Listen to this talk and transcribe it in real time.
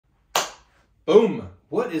Boom!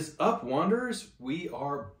 What is up, Wanderers? We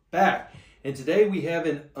are back. And today we have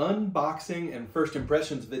an unboxing and first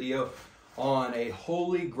impressions video on a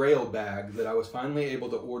Holy Grail bag that I was finally able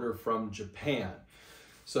to order from Japan.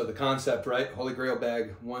 So the concept, right? Holy Grail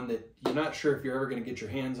bag, one that you're not sure if you're ever going to get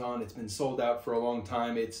your hands on. It's been sold out for a long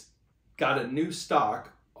time. It's got a new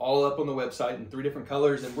stock all up on the website in 3 different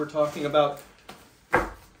colors. And we're talking about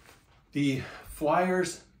the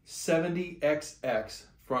Flyers 70XX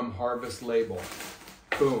from Harvest Label.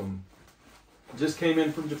 Boom. Just came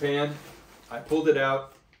in from Japan. I pulled it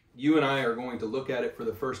out. You and I are going to look at it for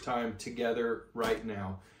the first time together right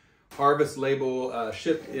now. Harvest Label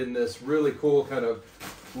shipped in this really cool kind of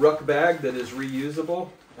ruck bag that is reusable.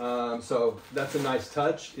 So that's a nice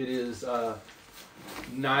touch. It is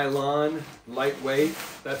nylon, lightweight.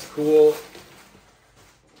 That's cool.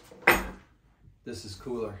 This is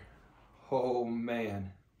cooler. Oh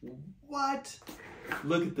man. What?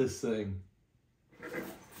 Look at this thing.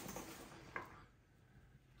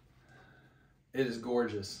 It is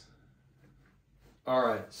gorgeous. All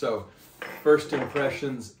right, so first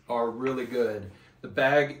impressions are really good. The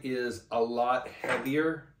bag is a lot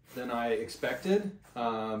heavier than I expected.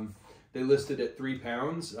 They listed at 3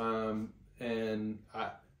 pounds, and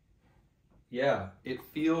yeah, it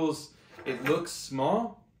looks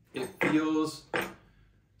small. It feels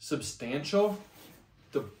substantial.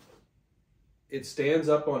 It stands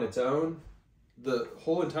up on its own. The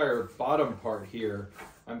whole entire bottom part here,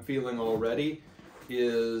 I'm feeling already,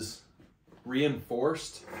 is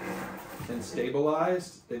reinforced and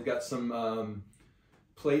stabilized. They've got some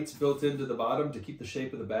plates built into the bottom to keep the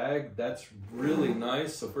shape of the bag. That's really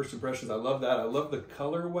nice. So first impressions, I love that. I love the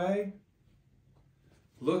colorway.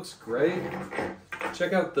 Looks great.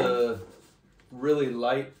 Check out the really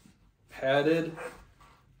light padded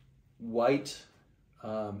white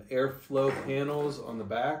airflow panels on the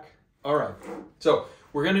back. All right, so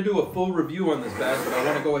we're going to do a full review on this bag, but I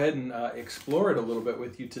want to go ahead and explore it a little bit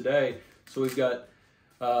with you today. So we've got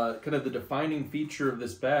kind of the defining feature of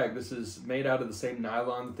this bag. This is made out of the same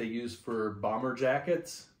nylon that they use for bomber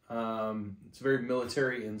jackets. It's very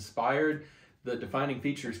military inspired. The defining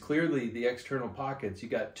feature is clearly the external pockets. You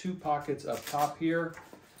got 2 pockets up top here,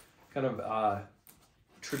 kind of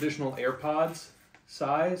traditional AirPods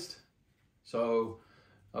sized. So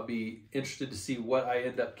I'll be interested to see what I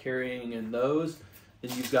end up carrying in those.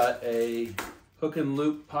 Then you've got a hook and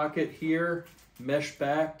loop pocket here, mesh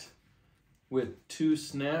backed with 2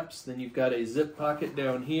 snaps. Then you've got a zip pocket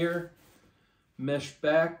down here, mesh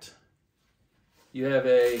backed. You have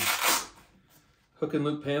a hook and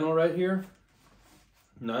loop panel right here.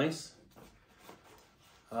 Nice.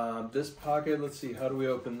 This pocket, let's see, how do we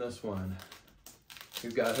open this one?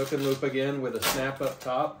 You've got hook and loop again with a snap up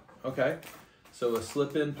top. Okay. So a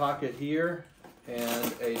slip-in pocket here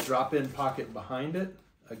and a drop-in pocket behind it,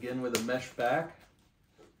 again with a mesh back.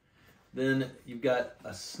 Then you've got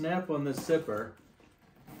a snap on this zipper,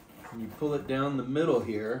 and you pull it down the middle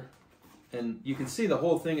here, and you can see the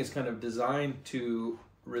whole thing is kind of designed to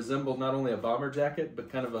resemble not only a bomber jacket, but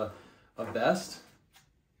kind of a vest.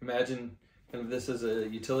 Imagine kind of this as a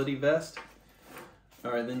utility vest.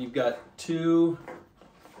 All right, then you've got 2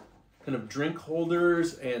 kind of drink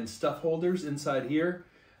holders and stuff holders inside here.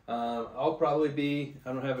 I'll probably be,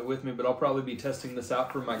 I don't have it with me, but I'll probably be testing this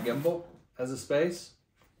out for my gimbal as a space.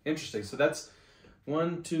 Interesting. So that's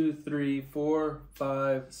 1, 2, 3, 4,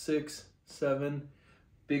 5, 6, 7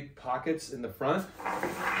 big pockets in the front.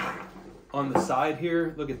 On the side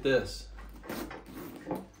here, look at this.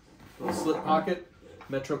 Little slip pocket,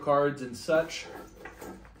 Metro cards and such.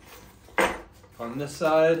 On this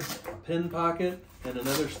side, a pin pocket and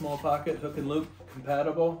another small pocket, hook and loop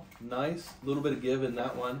compatible. Nice, a little bit of give in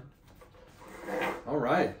that one. All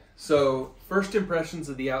right, so first impressions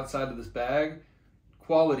of the outside of this bag.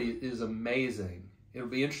 Quality is amazing. It'll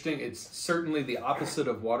be interesting. It's certainly the opposite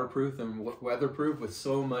of waterproof and weatherproof with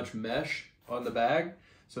so much mesh on the bag.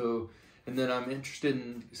 So, and then I'm interested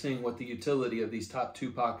in seeing what the utility of these top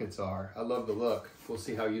 2 pockets are. I love the look. We'll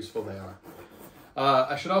see how useful they are.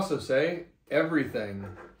 I should also say everything,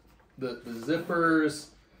 the zippers,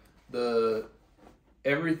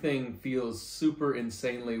 everything feels super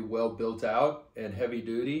insanely well built out and heavy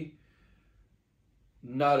duty.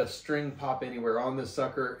 Not a string pop anywhere on this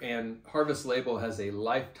sucker, and Harvest Label has a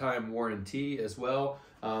lifetime warranty as well.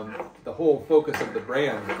 The whole focus of the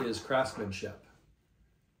brand is craftsmanship.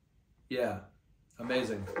 Yeah,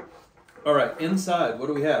 amazing. All right, inside, what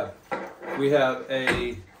do we have? We have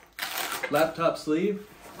a laptop sleeve.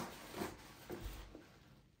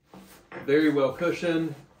 Very well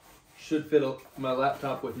cushioned. Should fit my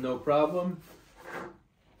laptop with no problem.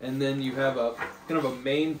 And then you have a kind of a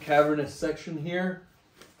main cavernous section here.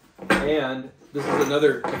 And this is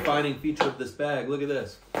another defining feature of this bag. Look at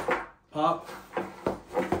this. Pop,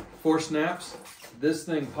 4 snaps. This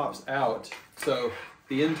thing pops out. So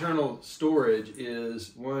the internal storage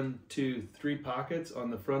is 1, 2, 3 pockets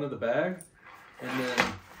on the front of the bag. And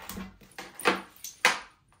then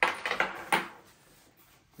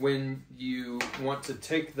when you want to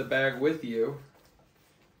take the bag with you,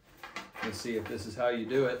 let's see if this is how you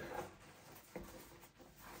do it.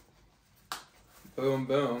 Boom,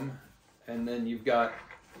 boom. And then you've got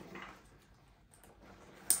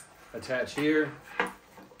attach here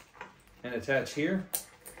and attach here.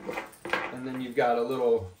 And then you've got a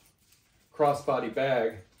little crossbody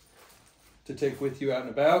bag to take with you out and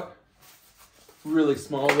about. Really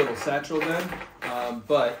small little satchel then,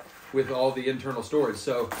 but with all the internal storage.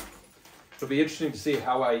 So it'll be interesting to see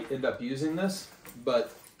how I end up using this,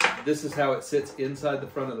 but this is how it sits inside the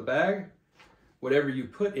front of the bag. Whatever you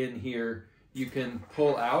put in here, you can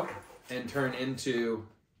pull out and turn into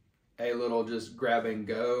a little just grab and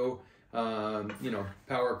go, you know,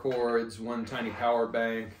 power cords, one tiny power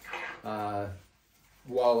bank,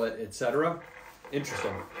 wallet, etc.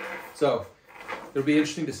 Interesting. So it'll be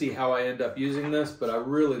interesting to see how I end up using this, but I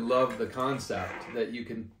really love the concept that you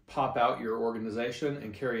can pop out your organization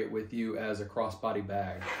and carry it with you as a crossbody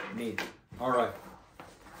bag. Neat. All right.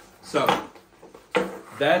 So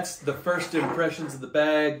that's the first impressions of the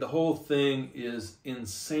bag. The whole thing is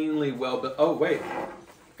insanely well built. Oh, wait,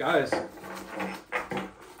 guys, I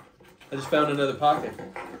just found another pocket.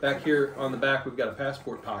 Back here on the back, we've got a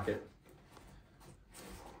passport pocket.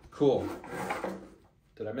 Cool.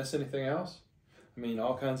 Did I miss anything else? I mean,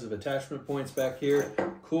 all kinds of attachment points back here.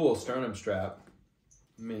 Cool sternum strap.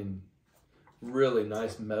 I mean, really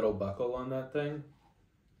nice metal buckle on that thing.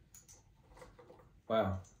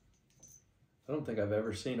 Wow. I don't think I've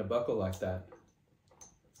ever seen a buckle like that.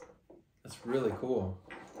 That's really cool.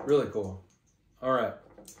 Really cool. All right.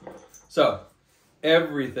 So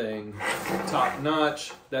everything top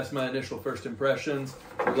notch. That's my initial first impressions.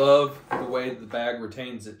 Love the way the bag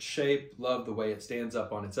retains its shape. Love the way it stands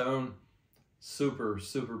up on its own. Super,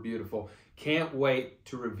 super beautiful. Can't wait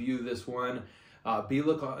to review this one. Be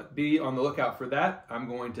on the lookout for that. I'm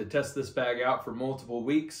going to test this bag out for multiple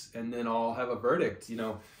weeks and then I'll have a verdict. You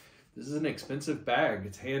know, this is an expensive bag.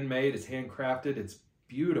 It's handmade, it's handcrafted, it's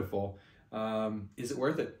beautiful. Is it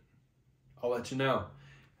worth it? I'll let you know.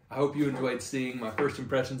 I hope you enjoyed seeing my first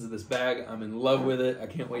impressions of this bag. I'm in love with it. I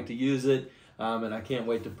can't wait to use it. And I can't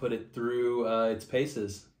wait to put it through its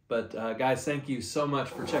paces. But guys, thank you so much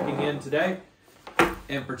for checking in today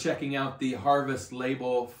and for checking out the Harvest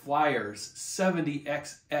Label Flyers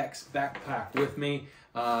 70XX backpack with me.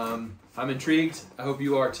 I'm intrigued. I hope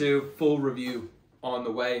you are too. Full review on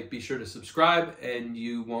the way. Be sure to subscribe and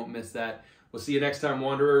you won't miss that. We'll see you next time,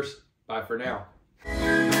 Wanderers. Bye for now.